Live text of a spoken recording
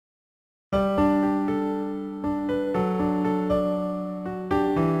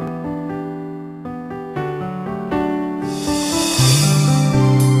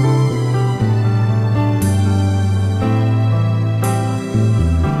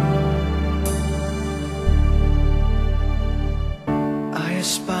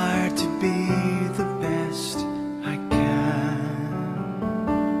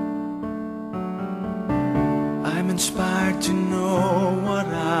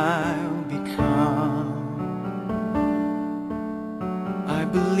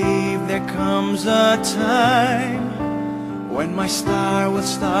comes a time when my star will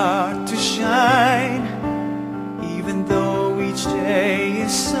start to shine, even though each day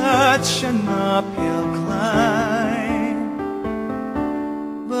is such an uphill climb.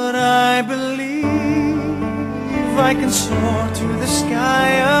 But I believe I can soar to the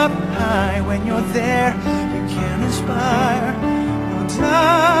sky up high. When you're there, you can inspire. No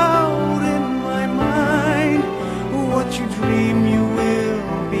doubt in my mind, what you dream you will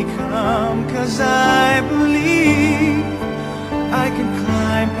become. 'Cause I believe I can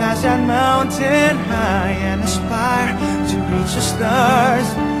climb past that mountain high and aspire to reach the stars.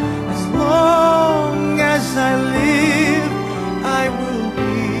 As long as I live, I will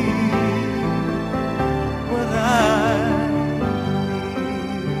be what I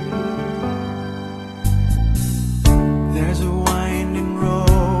believe. There's a winding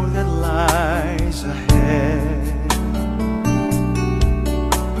road that lies ahead.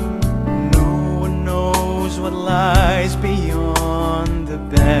 No one knows what lies beyond the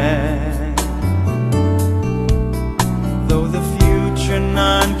bend. Though the future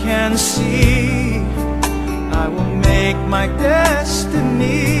none can see, I will make my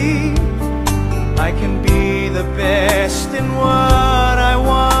destiny. I can be the best in what I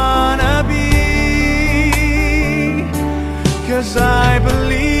wanna be. 'Cause I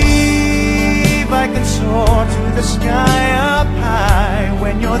believe I can soar to the sky up high.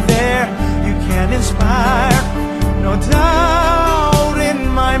 When you're there, you can inspire. No doubt in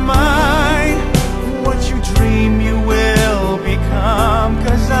my mind, what you dream you will become.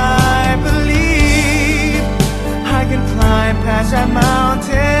 'Cause I believe I can climb past that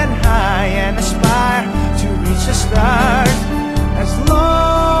mountain high and aspire to reach the stars. As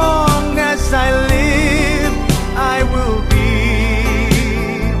long as I live, I will be.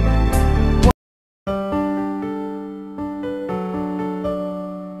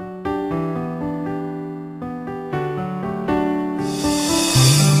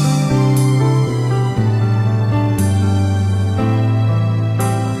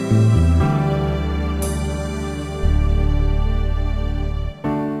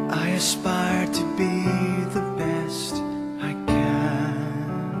 I aspire to be the best I can.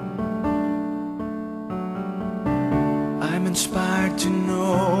 I'm inspired to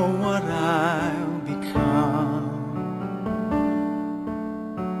know what I'll become.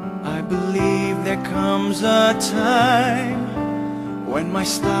 I believe there comes a time when my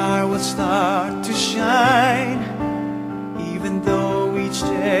star will start to shine, even though each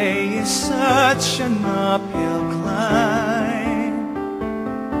day is such an uphill climb.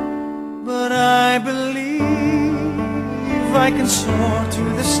 But I believe I can soar to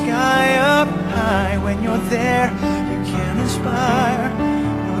the sky up high. When you're there, you can inspire.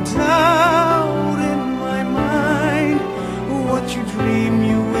 No doubt in my mind, what you dream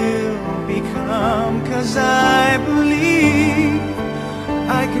you will become. 'Cause I believe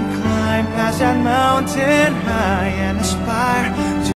I can climb past that mountain high and aspire